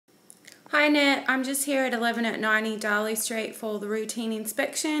Hi Annette, I'm just here at 11 at 90 Darley Street for the routine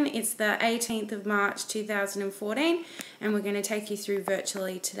inspection. It's the 18th of March 2014 and we're going to take you through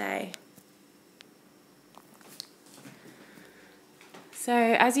virtually today. So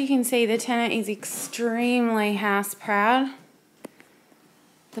as you can see, the tenant is extremely house proud.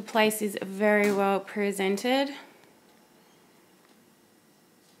 The place is very well presented.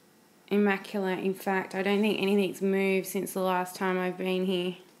 Immaculate, in fact. I don't think anything's moved since the last time I've been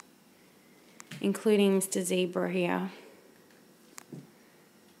here, including Mr. Zebra here.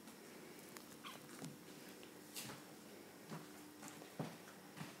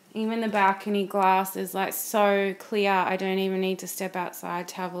 Even the balcony glass is like so clear, I don't even need to step outside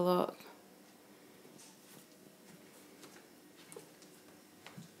to have a look.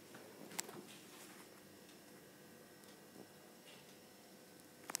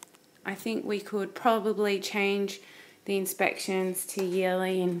 I think we could probably change the inspections to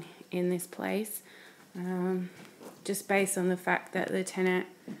yearly in this place, just based on the fact that the tenant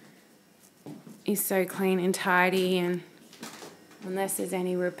is so clean and tidy, and unless there's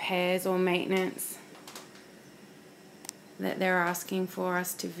any repairs or maintenance that they're asking for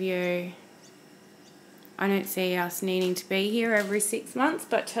us to view, I don't see us needing to be here every 6 months,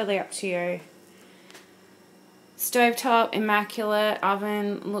 but totally up to you. Stovetop, immaculate.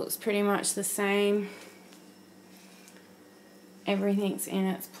 Oven looks pretty much the same. Everything's in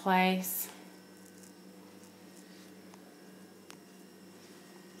its place.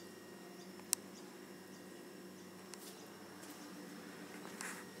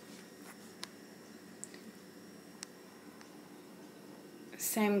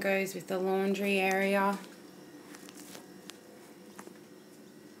 Same goes with the laundry area.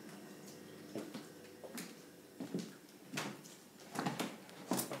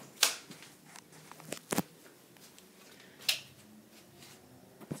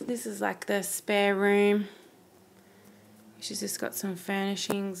 So this is like the spare room, which has just got some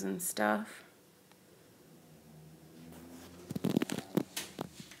furnishings and stuff.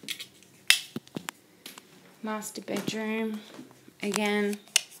 Master bedroom. Again,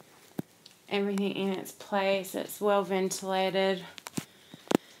 everything in its place. It's well ventilated.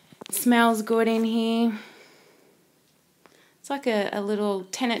 It smells good in here. It's like a little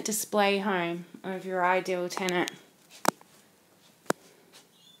tenant display home of your ideal tenant.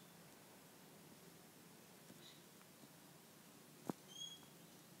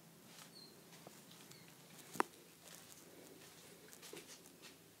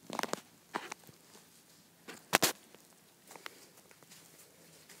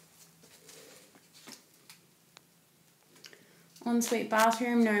 Ensuite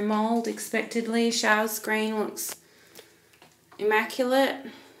bathroom, no mould expectedly. Shower screen looks immaculate.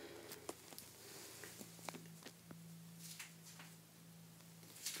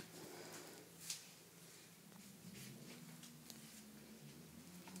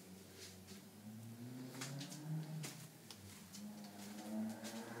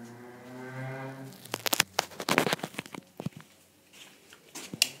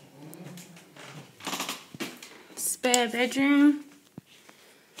 Spare bedroom.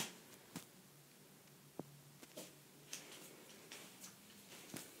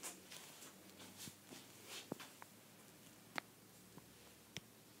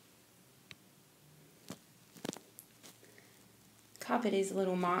 Cupboard is a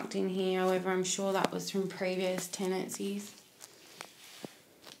little marked in here, however I'm sure that was from previous tenancies.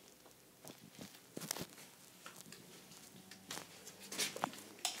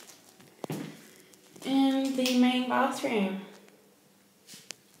 And the main bathroom.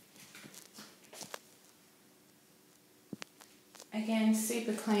 Again,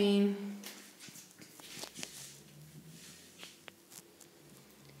 super clean.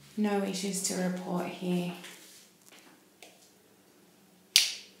 No issues to report here.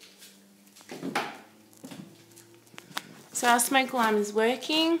 So our smoke alarm is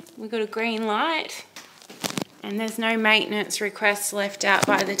working. We've got a green light and there's no maintenance requests left out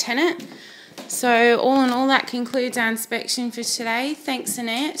by the tenant. So all in all, that concludes our inspection for today. Thanks,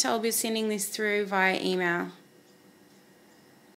 Annette. I'll be sending this through via email.